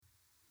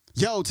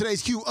Yo,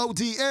 today's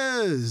QOD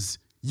is,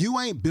 you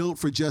ain't built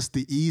for just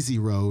the easy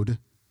road.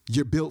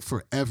 You're built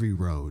for every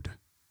road.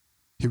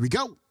 Here we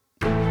go.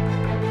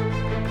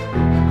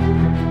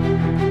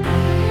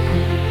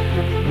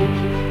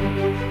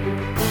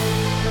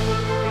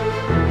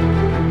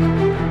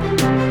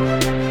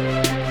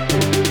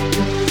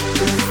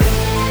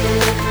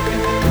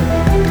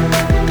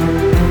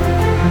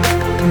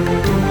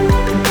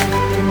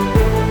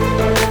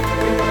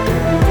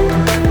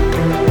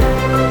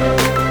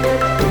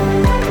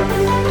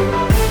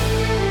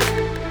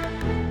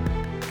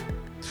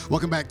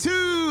 Welcome back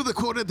to the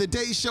Quote of the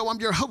Day Show. I'm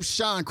your host,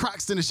 Sean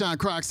Croxton of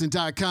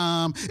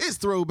SeanCroxton.com. It's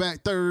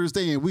Throwback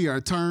Thursday, and we are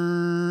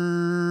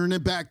turning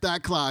back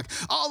that clock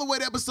all the way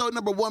to episode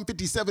number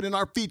 157 and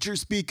our featured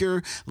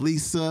speaker,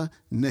 Lisa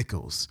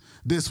Nichols.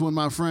 This one,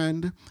 my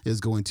friend,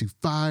 is going to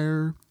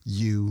fire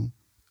you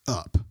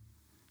up.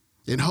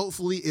 And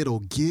hopefully it'll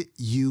get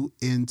you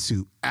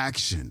into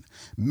action.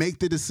 Make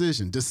the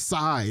decision,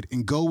 decide,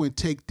 and go and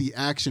take the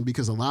action,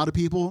 because a lot of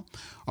people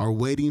are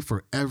waiting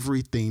for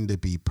everything to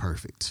be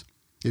perfect.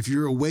 If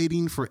you're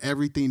waiting for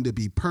everything to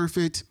be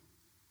perfect,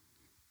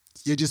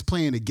 you're just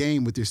playing a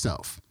game with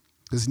yourself.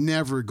 It's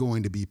never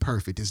going to be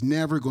perfect. It's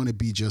never going to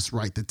be just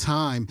right. The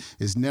time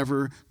is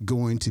never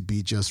going to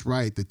be just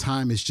right. The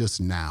time is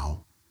just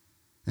now.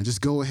 And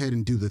just go ahead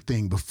and do the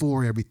thing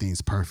before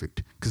everything's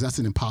perfect, because that's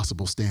an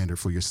impossible standard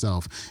for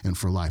yourself and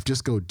for life.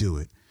 Just go do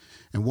it.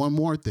 And one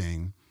more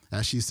thing,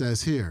 as she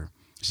says here,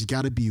 you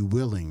got to be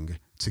willing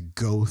to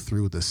go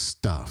through the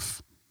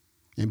stuff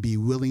and be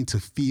willing to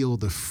feel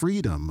the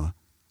freedom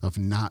of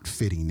not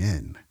fitting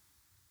in.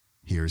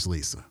 Here's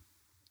Lisa.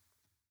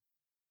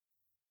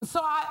 So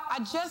I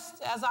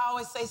just, as I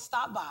always say,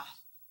 stop by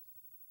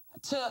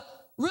to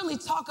really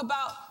talk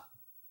about,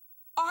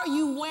 are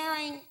you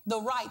wearing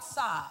the right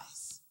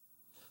size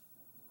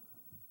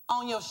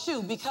on your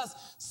shoe? Because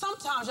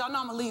sometimes, y'all know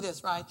I'm gonna leave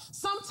this, right?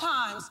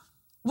 Sometimes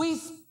we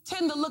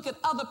tend to look at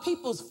other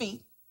people's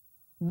feet,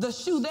 the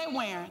shoe they're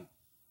wearing,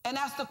 and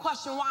ask the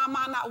question, why am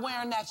I not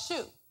wearing that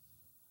shoe?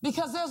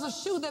 Because there's a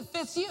shoe that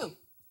fits you,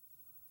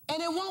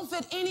 and it won't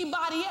fit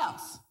anybody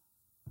else.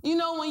 You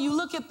know, when you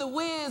look at the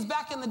Wiz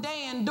back in the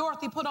day and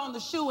Dorothy put on the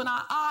shoe and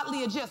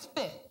oddly it just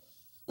fit.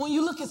 When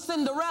you look at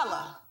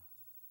Cinderella,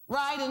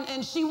 right,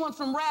 and she went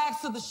from rags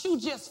to the shoe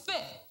just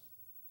fit.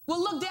 Well,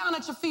 look down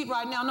at your feet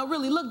right now. No,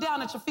 really, look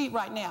down at your feet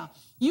right now.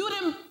 You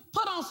didn't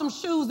put on some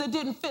shoes that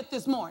didn't fit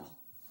this morning.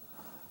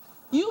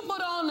 You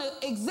put on the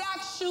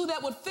exact shoe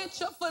that would fit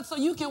your foot so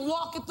you can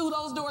walk it through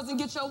those doors and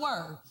get your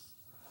word.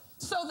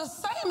 So the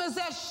same as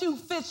that shoe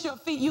fits your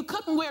feet, you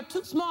couldn't wear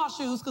too small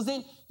shoes because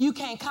then you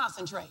can't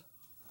concentrate.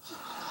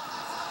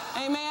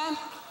 Amen?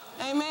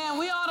 Amen.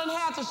 We all done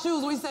had the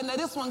shoes. We said, now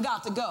this one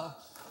got to go.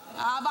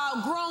 I've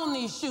outgrown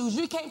these shoes.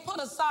 You can't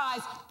put a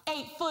size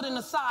 8 foot in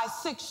a size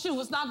 6 shoe.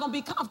 It's not going to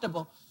be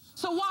comfortable.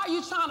 So why are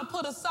you trying to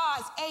put a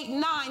size 8,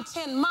 9,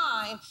 10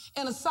 mind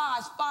in a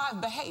size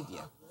 5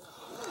 behavior?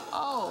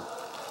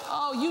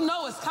 Oh, you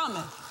know it's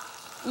coming.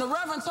 And the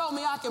Reverend told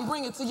me I can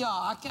bring it to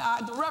y'all.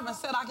 The Reverend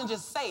said I can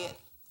just say it.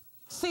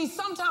 See,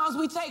 sometimes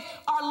we take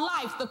our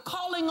life, the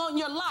calling on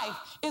your life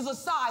is a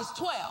size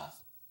 12,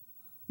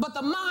 but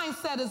the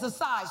mindset is a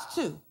size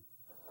 2.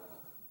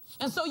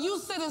 And so you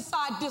sit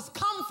inside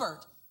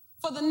discomfort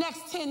for the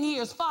next 10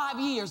 years, 5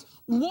 years,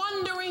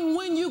 wondering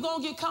when you're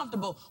going to get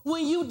comfortable,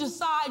 when you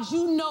decide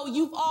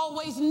you've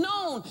always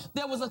known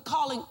there was a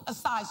calling, a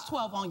size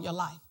 12 on your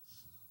life.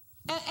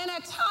 And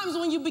at times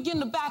when you begin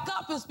to back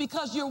up, it's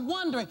because you're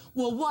wondering,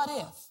 well, what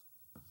if?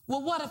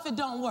 Well, what if it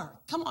don't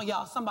work? Come on,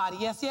 y'all, somebody,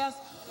 yes?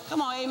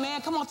 Come on,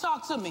 amen, come on,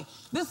 talk to me.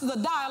 This is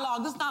a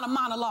dialogue, this is not a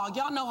monologue.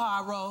 Y'all know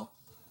how I roll.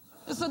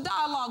 It's a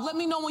dialogue. Let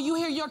me know when you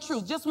hear your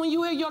truth. Just when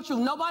you hear your truth.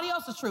 Nobody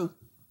else's truth.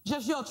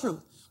 Just your truth.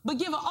 But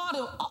give an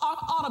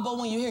audible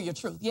when you hear your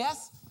truth.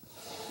 Yes?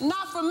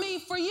 Not for me,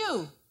 for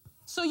you.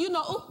 So you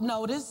know,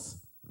 notice,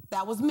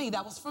 that was me.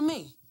 That was for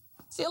me.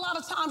 See, a lot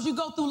of times you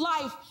go through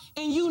life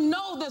and you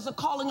know there's a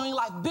calling on your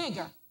life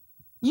bigger.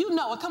 You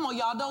know it. Come on,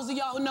 y'all. Those of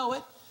y'all who know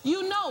it.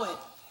 You know it.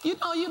 You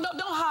don't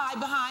hide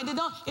behind it.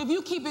 If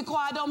you keep it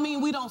quiet, don't mean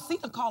we don't see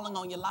the calling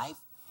on your life.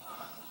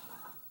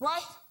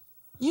 Right?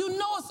 You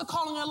know it's a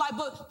calling on your life,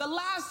 but the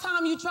last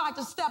time you tried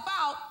to step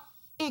out,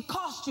 it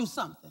cost you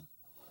something.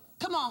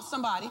 Come on,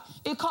 somebody.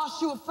 It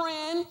cost you a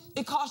friend.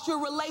 It cost you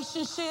a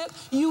relationship.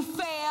 You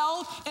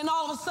failed, and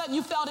all of a sudden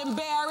you felt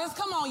embarrassed.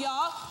 Come on,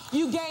 y'all.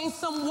 You gained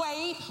some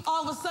weight.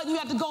 All of a sudden you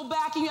had to go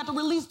back and you had to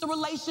release the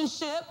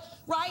relationship,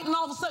 right? And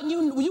all of a sudden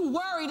you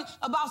worried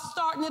about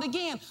starting it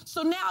again.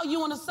 So now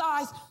you're in a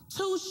size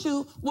 2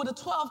 shoe with a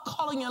 12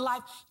 calling in your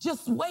life,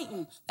 just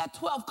waiting. That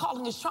 12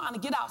 calling is trying to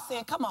get out,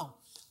 saying, come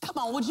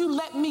on, would you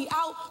let me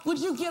out? Would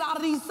you get out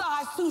of these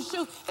size 2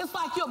 shoes? It's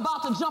like you're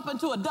about to jump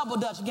into a double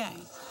dutch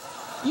game.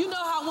 You know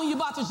how when you're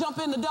about to jump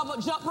in the double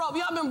jump rope,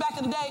 y'all remember back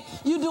in the day,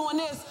 you doing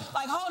this,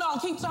 like, hold on,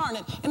 keep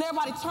turning. And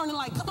everybody turning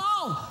like, come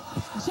on,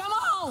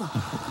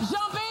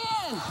 jump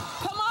in,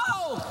 come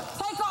on,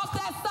 take off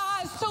that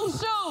size 2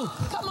 shoe,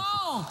 come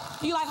on.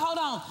 You like, hold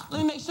on, let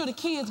me make sure sure the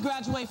kids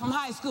graduate from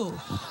high school.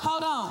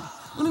 Hold on.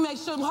 Let me make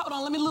sure, hold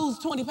on, let me lose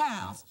 20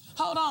 pounds.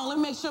 Hold on, let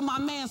me make sure my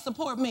man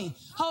support me.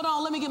 Hold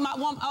on, let me get my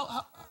woman.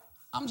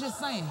 I'm just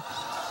saying.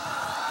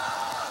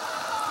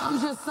 I'm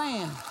just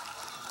saying.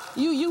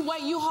 You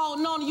wait, you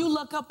holding on, you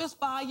look up, it's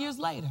 5 years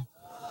later.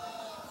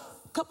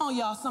 Come on,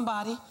 y'all,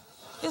 somebody.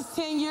 It's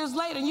 10 years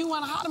later, and you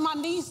wonder, how did my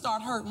knees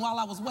start hurting while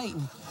I was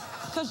waiting?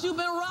 Because you've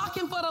been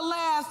rocking for the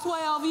last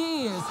 12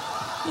 years.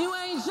 You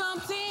ain't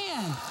jumped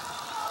in.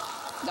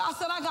 God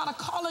said, I got a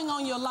calling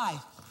on your life.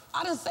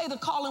 I didn't say the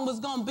calling was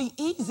going to be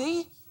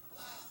easy,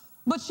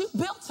 but you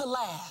built to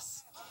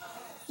last.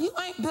 You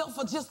ain't built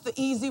for just the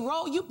easy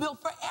road. You built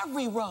for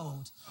every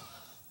road.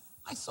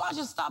 Like, so I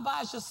just stopped by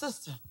as your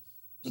sister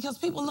because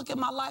people look at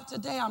my life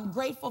today. I'm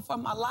grateful for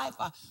my life.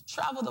 I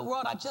traveled the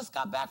world. I just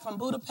got back from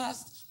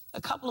Budapest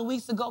a couple of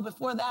weeks ago.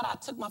 Before that, I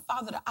took my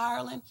father to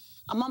Ireland.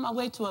 I'm on my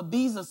way to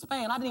Ibiza,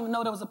 Spain. I didn't even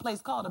know there was a place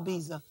called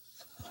Ibiza.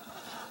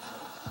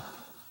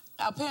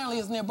 Apparently,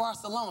 it's near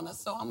Barcelona,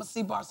 so I'm going to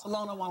see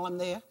Barcelona while I'm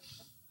there.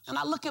 And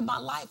I look at my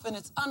life, and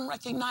it's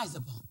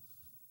unrecognizable.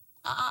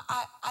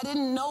 I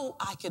didn't know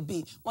I could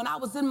be. When I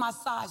was in my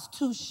size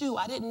 2 shoe,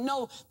 I didn't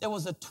know there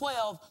was a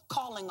 12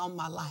 calling on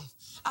my life.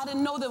 I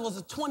didn't know there was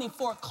a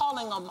 24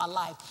 calling on my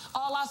life.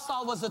 All I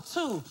saw was a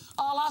 2.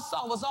 All I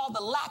saw was all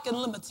the lack and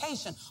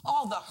limitation,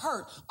 all the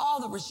hurt, all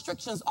the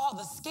restrictions, all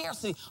the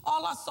scarcity.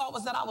 All I saw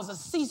was that I was a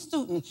C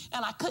student,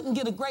 and I couldn't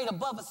get a grade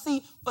above a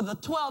C for the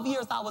 12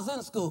 years I was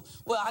in school.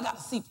 Well, I got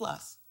a C+.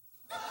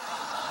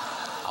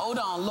 Hold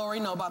on, Lori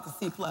know about the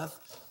C+.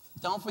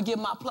 Don't forget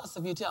my plus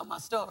if you tell my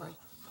story.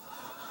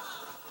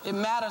 It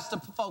matters to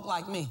folk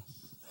like me.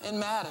 It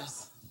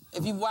matters.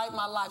 If you write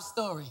my life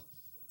story,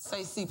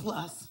 say C+.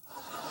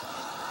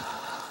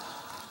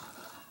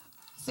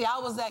 See, I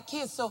was that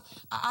kid, so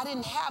I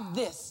didn't have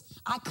this.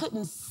 I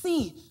couldn't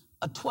see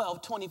a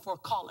 12, 24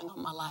 calling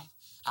on my life.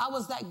 I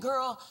was that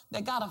girl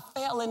that got a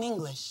fail in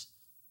English.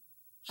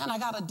 And I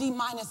got a D-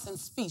 in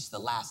speech the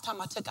last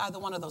time I took either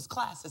one of those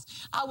classes.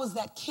 I was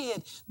that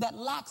kid that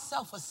lacked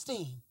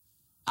self-esteem.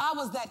 I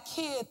was that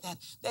kid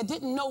that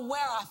didn't know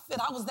where I fit.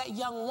 I was that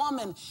young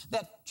woman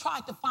that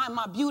tried to find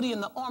my beauty in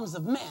the arms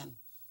of men.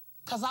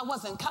 Because I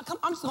wasn't,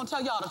 I'm just going to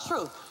tell y'all the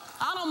truth.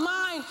 I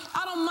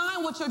don't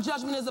mind what your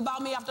judgment is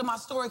about me after my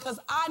story, because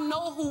I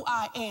know who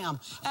I am,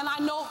 and I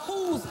know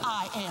whose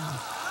I am.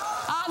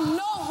 I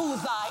know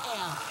whose I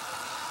am.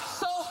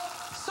 So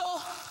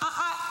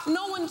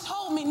no one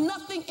told me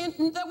nothing,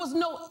 there was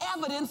no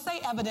evidence, say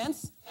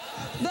evidence.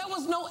 There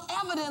was no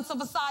evidence of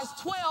a size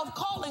 12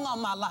 calling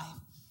on my life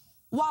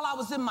while I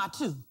was in my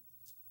 2.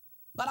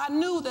 But I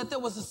knew that there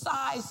was a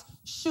size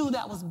shoe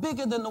that was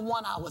bigger than the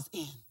one I was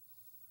in.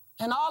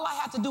 And all I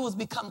had to do was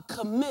become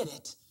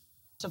committed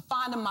to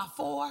finding my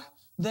 4,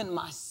 then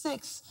my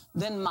 6,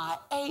 then my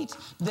 8,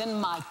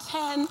 then my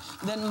 10,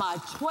 then my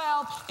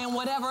 12, and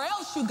whatever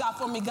else you got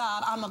for me,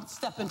 God, I'm going to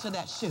step into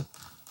that shoe.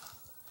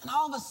 And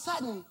all of a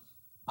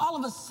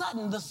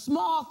sudden, the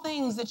small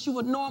things that you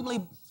would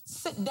normally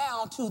sit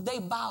down to, they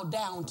bow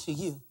down to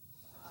you.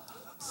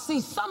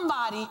 See,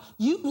 somebody,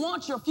 you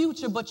want your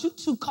future, but you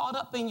too caught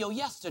up in your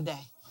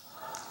yesterday.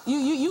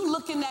 You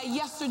looking at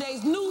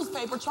yesterday's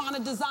newspaper trying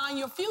to design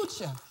your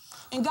future.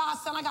 And God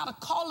said, I got a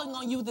calling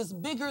on you that's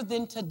bigger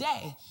than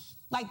today.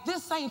 Like,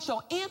 this ain't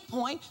your end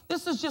point.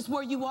 This is just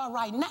where you are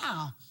right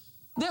now.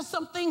 There's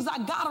some things I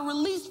got to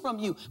release from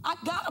you. I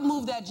got to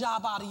move that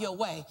job out of your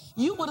way.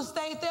 You would have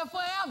stayed there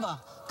forever.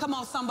 Come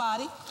on,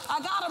 somebody. I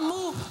got to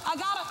move. I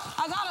got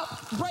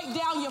to break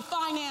down your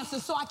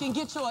finances so I can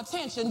get your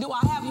attention. Do I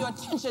have your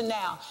attention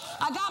now?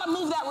 I got to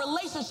move that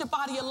relationship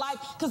out of your life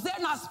because they're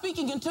not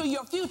speaking into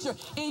your future,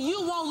 and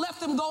you won't let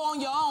them go on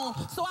your own.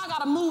 So I got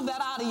to move that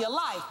out of your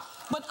life.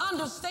 But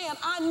understand,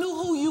 I knew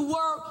who you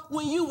were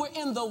when you were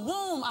in the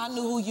womb. I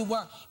knew who you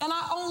were. And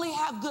I only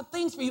have good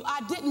things for you.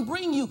 I didn't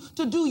bring you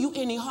to do you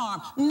any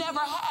harm. Never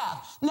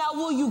have. Now,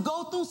 will you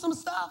go through some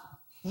stuff?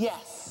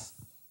 Yes.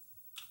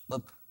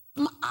 But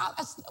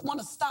I want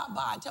to stop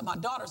by and tell my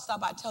daughter,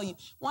 stop by and tell you,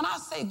 when I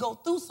say go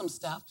through some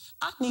stuff,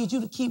 I need you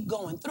to keep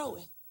going through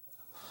it.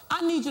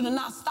 I need you to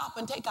not stop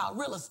and take out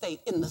real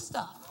estate in the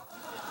stuff.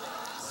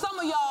 Some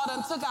of y'all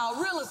done took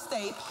out real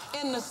estate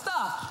in the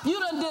stuff. You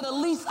done did a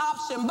lease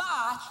option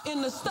buy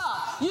in the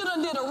stuff. You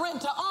done did a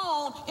rent to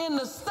own in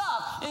the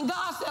stuff. And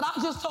God said,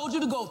 I just told you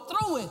to go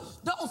through it.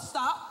 Don't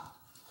stop.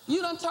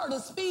 You done turned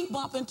a speed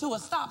bump into a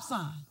stop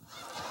sign.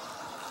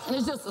 And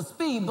it's just a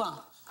speed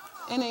bump.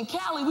 And in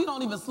Cali, we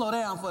don't even slow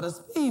down for the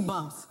speed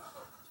bumps.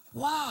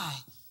 Why?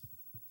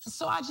 And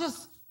so I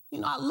just,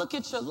 I look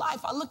at your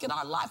life. I look at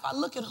our life. I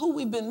look at who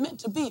we've been meant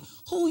to be.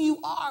 Who you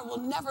are will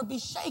never be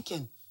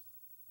shaken.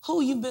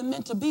 Who you've been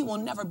meant to be will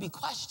never be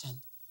questioned.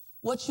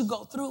 What you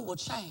go through will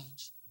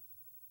change.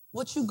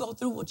 What you go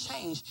through will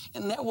change.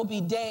 And there will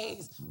be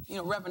days,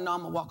 Reverend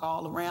Norma walk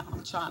all around.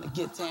 I'm trying to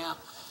get down.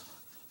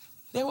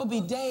 There will be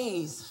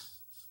days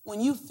when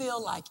you feel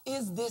like,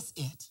 is this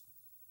it?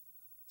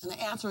 And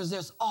the answer is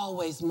there's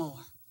always more.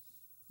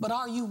 But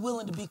are you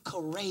willing to be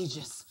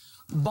courageous,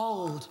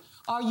 bold?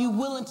 Are you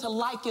willing to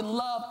like and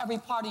love every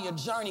part of your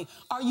journey?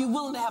 Are you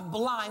willing to have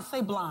blind?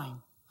 Say blind.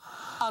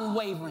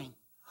 Unwavering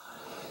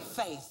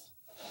faith.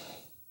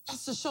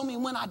 That's to show me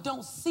when I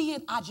don't see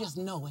it, I just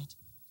know it.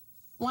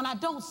 When I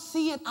don't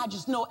see it, I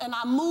just know it. And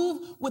I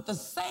move with the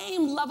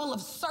same level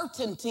of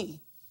certainty.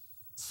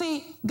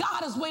 See,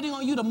 God is waiting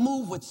on you to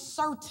move with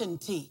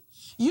certainty.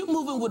 You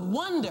moving with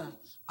wonder.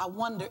 I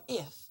wonder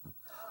if.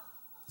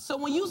 So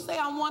when you say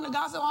I wonder,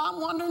 God said, well,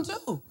 I'm wondering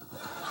too.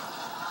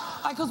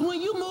 Like, because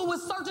when you move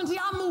with certainty,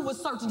 I move with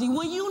certainty.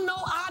 When you know,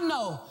 I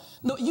know.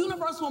 The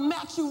universe will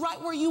match you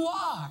right where you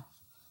are.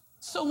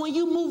 So when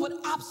you move with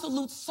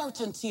absolute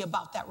certainty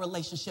about that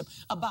relationship,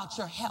 about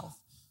your health,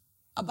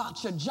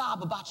 about your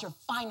job, about your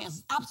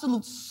finances,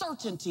 absolute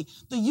certainty,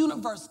 the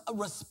universe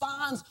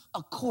responds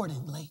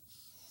accordingly.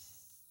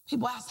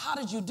 People ask, how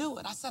did you do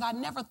it? I said, I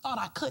never thought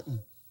I couldn't.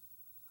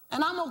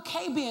 And I'm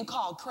okay being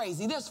called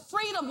crazy. There's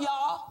freedom,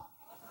 y'all,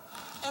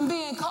 in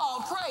being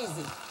called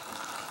crazy.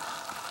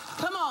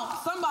 Come on,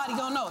 somebody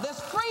gonna know. There's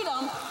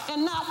freedom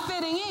in not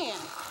fitting in.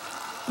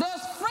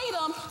 There's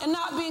freedom in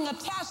not being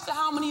attached to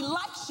how many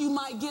likes you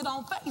might get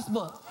on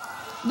Facebook.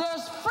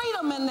 There's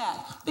freedom in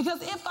that.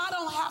 Because if I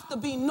don't have to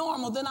be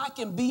normal, then I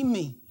can be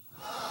me.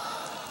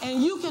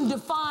 And you can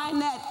define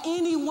that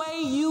any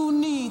way you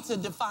need to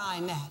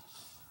define that.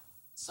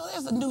 So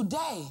there's a new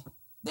day.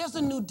 There's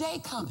a new day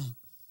coming.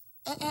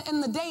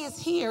 And the day is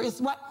here.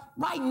 It's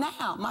right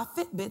now. My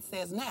Fitbit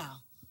says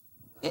now.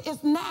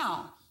 It's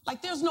now.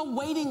 Like there's no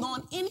waiting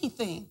on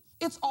anything.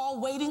 It's all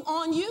waiting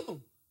on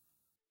you.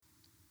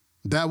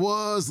 That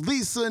was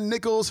Lisa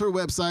Nichols. Her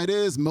website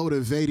is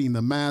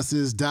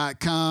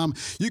motivatingthemasses.com.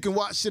 You can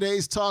watch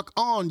today's talk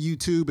on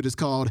YouTube. It is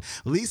called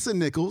Lisa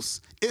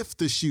Nichols, If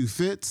the Shoe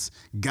Fits,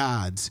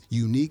 God's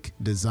Unique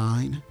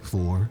Design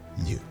for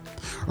You.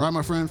 All right,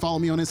 my friend, follow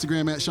me on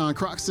Instagram at Sean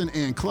Croxton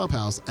and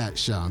Clubhouse at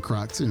Sean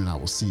Croxton. And I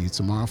will see you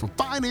tomorrow for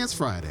Finance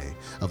Friday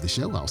of the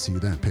show. I'll see you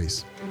then.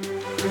 Peace.